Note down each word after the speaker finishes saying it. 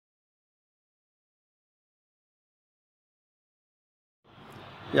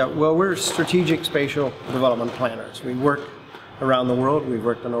Yeah, well, we're strategic spatial development planners. We work around the world. We've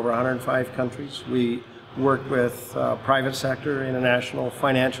worked in over 105 countries. We work with private sector, international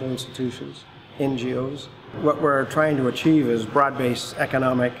financial institutions, NGOs. What we're trying to achieve is broad-based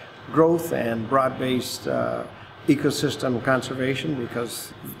economic growth and broad-based ecosystem conservation,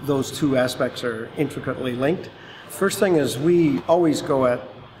 because those two aspects are intricately linked. First thing is, we always go at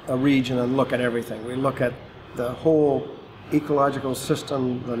a region and look at everything. We look at the whole ecological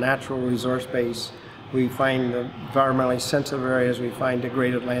system, the natural resource base. We find the environmentally sensitive areas, we find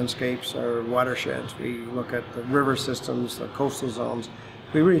degraded landscapes or watersheds. We look at the river systems, the coastal zones.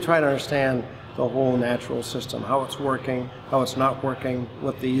 We really try to understand the whole natural system, how it's working, how it's not working,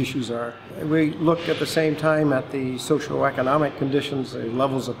 what the issues are. We look at the same time at the socioeconomic conditions, the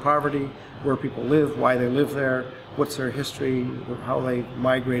levels of poverty, where people live, why they live there, what's their history, how they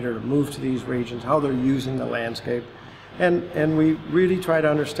migrate or move to these regions, how they're using the landscape. And we really try to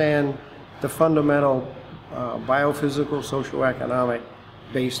understand the fundamental biophysical, socioeconomic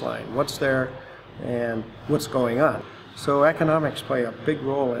baseline. What's there and what's going on. So economics play a big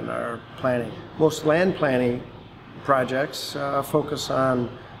role in our planning. Most land planning projects focus on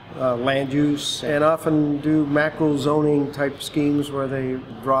land use and often do macro zoning type schemes where they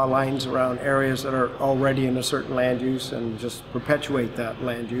draw lines around areas that are already in a certain land use and just perpetuate that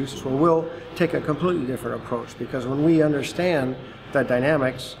land use. Well, we'll take a completely different approach, because when we understand the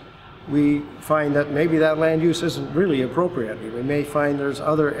dynamics, we find that maybe that land use isn't really appropriate. We may find there's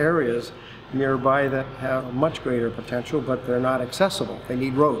other areas nearby that have much greater potential, but they're not accessible. They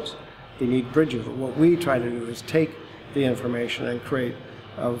need roads, they need bridges. What we try to do is take the information and create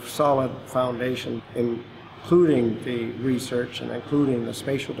a solid foundation, including the research and including the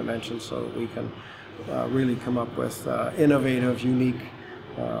spatial dimensions, so that we can really come up with innovative, unique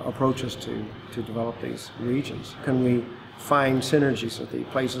approaches to develop these regions. Can we find synergies at the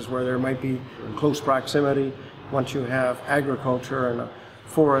places where there might be close proximity? Once you have agriculture and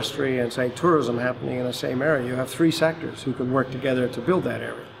forestry and, say, tourism happening in the same area, you have three sectors who can work together to build that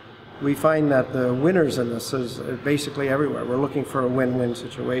area. We find that the winners in this is basically everywhere. We're looking for a win-win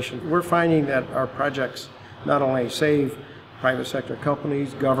situation. We're finding that our projects not only save private sector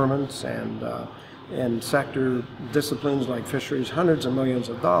companies, governments, and sector disciplines like fisheries hundreds of millions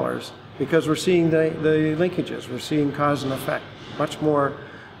of dollars, because we're seeing the linkages. We're seeing cause and effect much more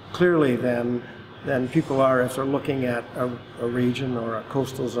clearly than people are if they're looking at a region or a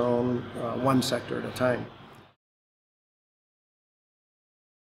coastal zone, one sector at a time.